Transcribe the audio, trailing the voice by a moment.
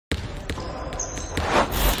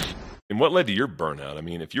And what led to your burnout? I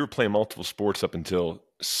mean, if you were playing multiple sports up until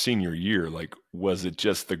senior year, like, was it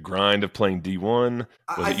just the grind of playing D1?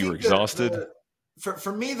 Was I it you were think exhausted?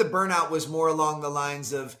 for me, the burnout was more along the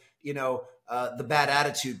lines of, the bad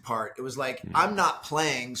attitude part. It was like, Mm, I'm not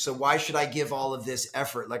playing, so why should I give all of this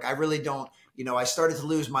effort? Like, I really don't, I started to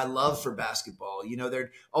lose my love for basketball.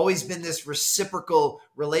 There'd always been this reciprocal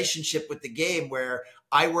relationship with the game where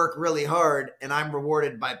I work really hard and I'm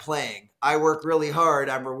rewarded by playing. I work really hard,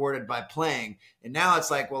 I'm rewarded by playing. And now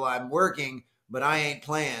it's like, well, I'm working, but I ain't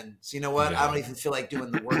playing. So you know what? I yeah. don't even feel like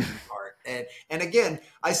doing the working part. And again,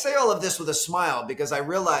 I say all of this with a smile because I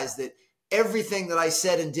realize that everything that I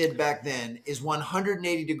said and did back then is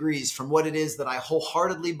 180 degrees from what it is that I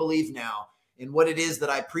wholeheartedly believe now and what it is that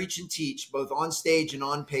I preach and teach both on stage and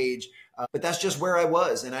on page. But that's just where I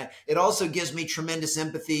was. And it also gives me tremendous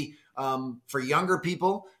empathy for younger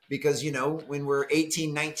people because, when we're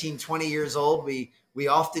 18, 19, 20 years old, we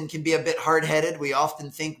often can be a bit hard-headed. We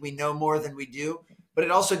often think we know more than we do. But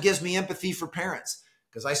it also gives me empathy for parents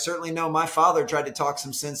because I certainly know my father tried to talk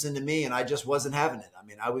some sense into me and I just wasn't having it. I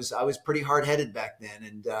mean, I was pretty hard-headed back then.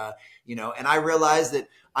 And, and I realized that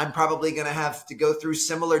I'm probably going to have to go through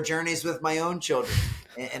similar journeys with my own children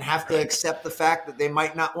and have to Right. accept the fact that they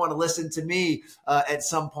might not want to listen to me at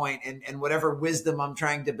some point and whatever wisdom I'm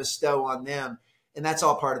trying to bestow on them. And that's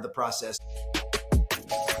all part of the process.